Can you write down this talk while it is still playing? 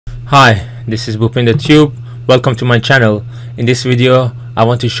Hi, this is Bhupinder Tube. Welcome to my channel. In this video, I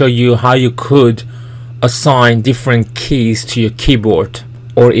want to show you how you could assign different keys to your keyboard,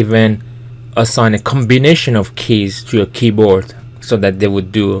 or even assign a combination of keys to your keyboard so that they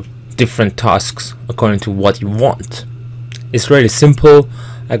would do different tasks according to what you want. It's really simple.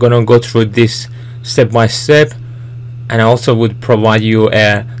 I'm gonna go through this step by step, and I also would provide you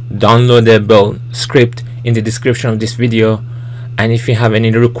a downloadable script in the description of this video. And if you have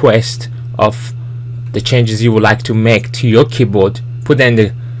any request of the changes you would like to make to your keyboard, put them in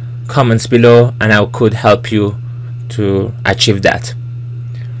the comments below and I could help you to achieve that.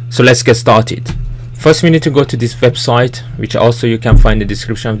 So let's get started. First, we need to go to this website, which also you can find in the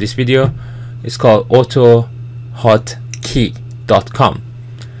description of this video. It's called autohotkey.com.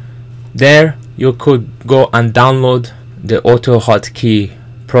 There you could go and download the autohotkey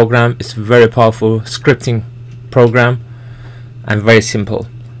program. It's a very powerful scripting program and very simple.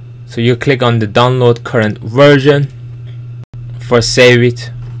 So you click on the download current version. First, save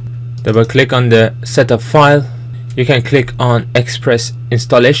it. Double click on the setup file. You can click on express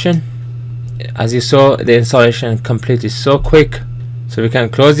installation. As you saw, the installation completed so quick. So we can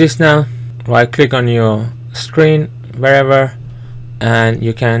close this now. Right click on your screen wherever, and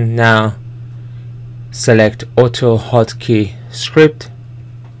you can now select autohotkey script.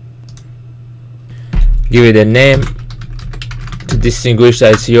 Give it a name. To distinguish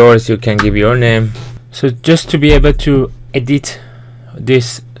that it's yours, you can give your name. So just to be able to edit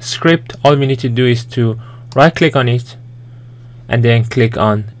this script, all we need to do is to right click on it and then click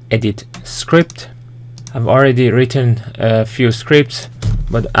on edit script. I've already written a few scripts,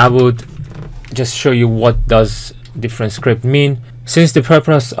 but I would just show you what does different script mean. Since the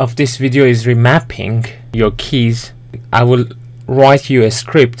purpose of this video is remapping your keys, I will write you a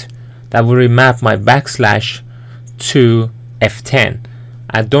script that will remap my backslash to F10.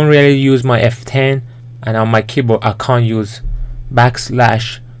 I don't really use my F10, and on my keyboard I can't use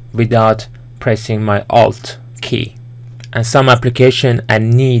backslash without pressing my Alt key. And some application I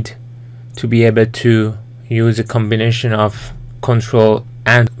need to be able to use a combination of Control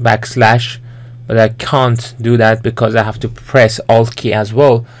and backslash, but I can't do that because I have to press Alt key as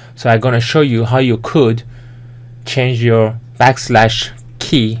well. So I'm gonna show you how you could change your backslash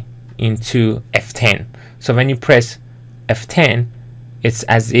key into F10. So when you press F10, it's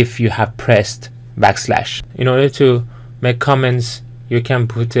as if you have pressed backslash. In order to make comments, you can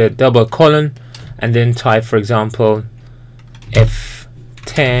put a double colon and then type, for example,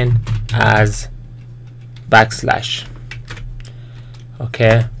 F10 as backslash.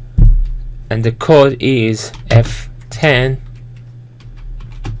 Okay, and the code is F10,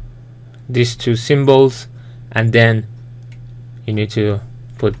 these two symbols, and then you need to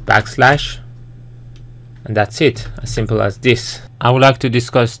put backslash, and that's it, as simple as this. I would like to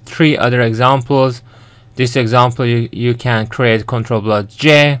discuss three other examples. This example, you can create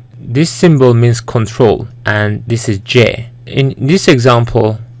Ctrl+J. This symbol means control and this is J. In this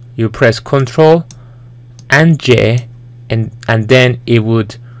example, you press Ctrl and J, and then it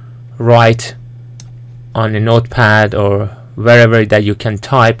would write on a notepad or wherever that you can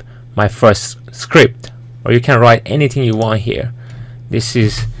type my first script, or you can write anything you want here. This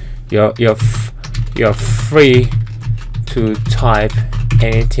is you're free to type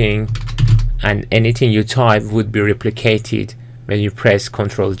anything, and anything you type would be replicated when you press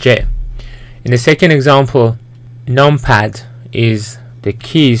Ctrl+J. In the second example, numpad is the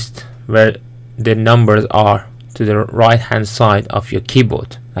keys where the numbers are to the right hand side of your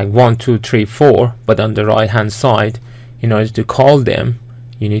keyboard, like 1 2 3 4, but on the right hand side. In order to call them,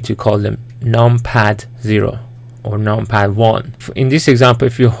 you need to call them numpad 0 or numpad 1. In this example,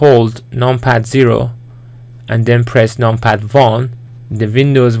 if you hold numpad 0 and then press numpad 1, the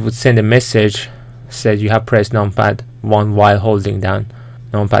Windows would send a message said you have pressed numpad 1 while holding down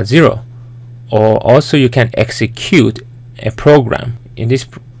numpad 0. Or also you can execute a program. In this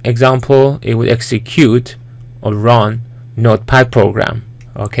example, it would execute or run notepad program.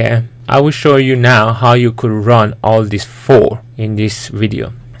 Okay, I will show you now how you could run all these four in this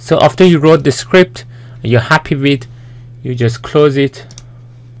video. So after you wrote the script, you're happy with, you just close it,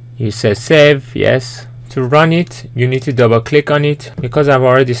 you say save, yes. To run it, you need to double click on it, because I've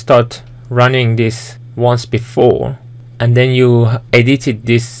already started running this once before, and then you edited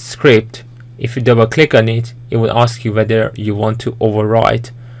this script. If you double click on it, it will ask you whether you want to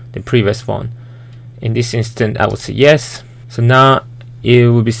overwrite the previous one. In this instant, I would say yes. So now it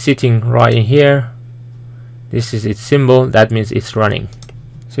will be sitting right in here. This is its symbol, that means it's running.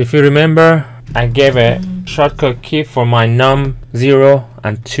 So if you remember, I gave a shortcut key for my num0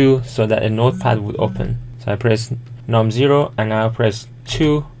 and 2 so that a notepad would open. So I press num0 and now press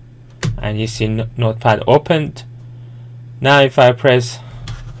 2 and you see notepad opened. Now if I press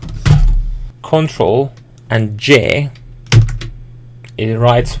Ctrl and J, it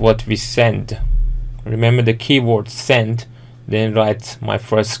writes what we send. Remember the keyword send, then write my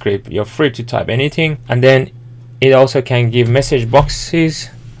first script. You're free to type anything, and then it also can give message boxes.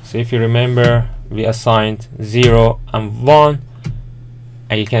 So if you remember, we assigned 0 and 1,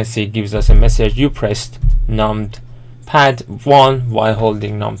 and you can see it gives us a message: you pressed numpad 1 while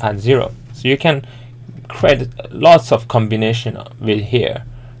holding numpad 0. So you can create lots of combination with here,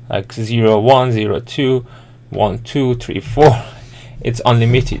 like 0 1 0 2 1 2 3 4. It's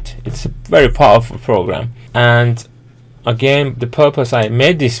unlimited. It's a very powerful program. And again, the purpose I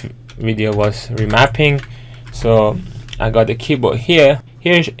made this video was remapping. So I got the keyboard here.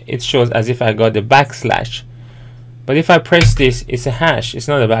 Here it shows as if I got the backslash, but if I press this, it's a hash, it's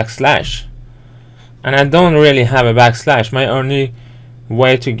not a backslash, and I don't really have a backslash. My only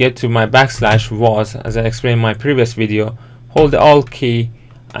way to get to my backslash was, as I explained in my previous video, hold the Alt key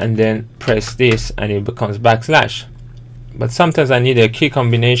and then press this and it becomes backslash. But sometimes I need a key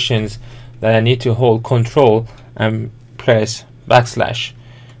combinations that I need to hold Control and press backslash,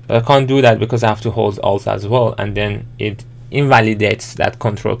 but I can't do that because I have to hold Alt as well, and then it invalidates that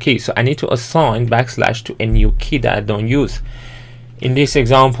Control key. So I need to assign backslash to a new key that I don't use. In this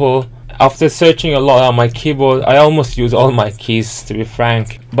example, after searching a lot on my keyboard, I almost use all my keys, to be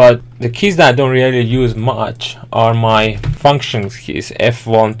frank, but the keys that I don't really use much are my functions keys,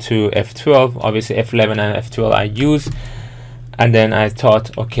 F1 to F12. Obviously F11 and F12 I use, and then I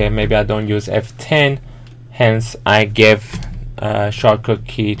thought, okay, maybe I don't use F10, hence I gave a shortcut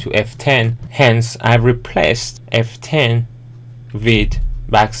key to F10. Hence I replaced F10 with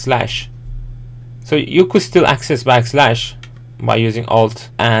backslash. So you could still access backslash by using Alt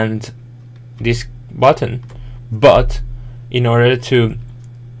and this button, but in order to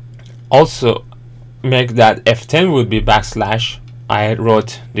also make that F10 would be backslash, I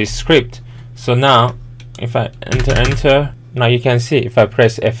wrote this script. So now if I enter, now you can see if I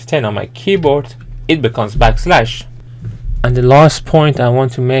press F10 on my keyboard, it becomes backslash. And the last point I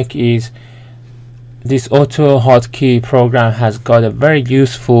want to make is this auto hotkey program has got a very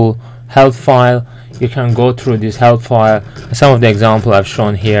useful help file. You can go through this help file. Some of the example I've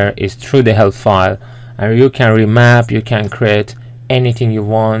shown here is through the help file, and you can remap, you can create anything you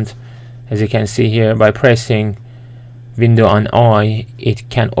want. As you can see here, by pressing window on I, it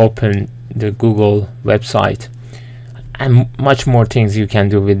can open the Google website, and much more things you can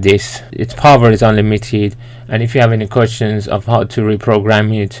do with this. Its power is unlimited, and if you have any questions of how to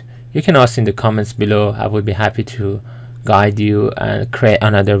reprogram it, you can ask in the comments below. I would be happy to guide you and create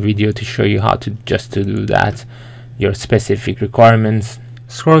another video to show you how to do that, your specific requirements.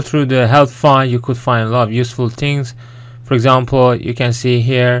 Scroll through the help file, you could find a lot of useful things. For example, you can see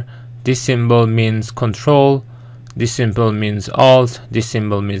here this symbol means Control, this symbol means Alt, this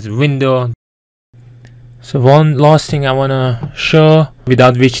symbol means Window. So one last thing I want to show,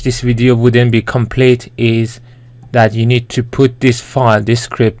 without which this video wouldn't be complete, is that you need to put this file, this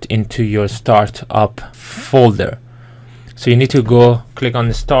script, into your startup folder. So you need to go click on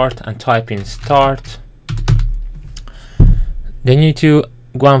the start and type in start. Then you need to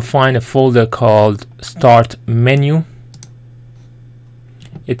go and find a folder called start menu.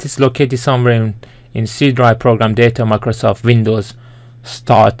 It is located somewhere in C drive, program data, Microsoft Windows,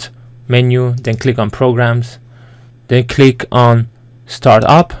 start menu. Then click on programs, then click on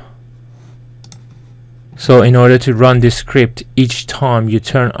startup. So in order to run this script each time you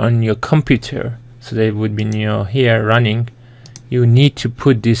turn on your computer, so they would be here running, you need to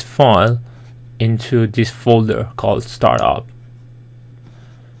put this file into this folder called startup.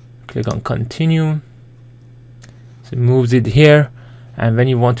 Click on continue. So it moves it here, and when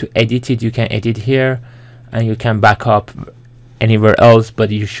you want to edit it, you can edit here, and you can back up anywhere else,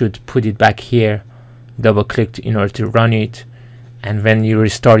 but you should put it back here. Double click in order to run it, and when you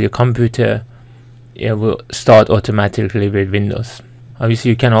restart your computer, it will start automatically with Windows.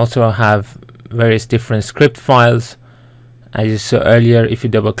 Obviously you can also have various different script files. As you saw earlier, if you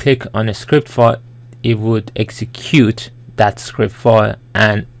double click on a script file, it would execute that script file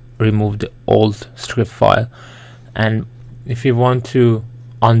and remove the old script file. And if you want to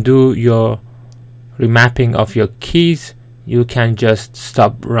undo your remapping of your keys, you can just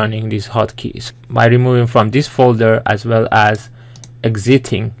stop running these hotkeys by removing from this folder, as well as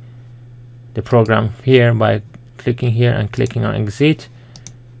exiting the program here by clicking here and clicking on exit.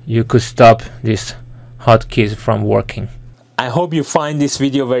 You could stop these hotkeys from working. I hope you find this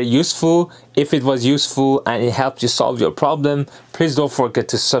video very useful. If it was useful and it helped you solve your problem, please don't forget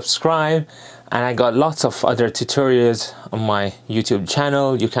to subscribe And I got lots of other tutorials on my YouTube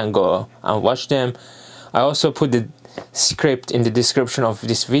channel. You can go and watch them. I also put the script in the description of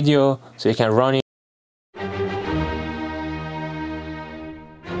this video so you can run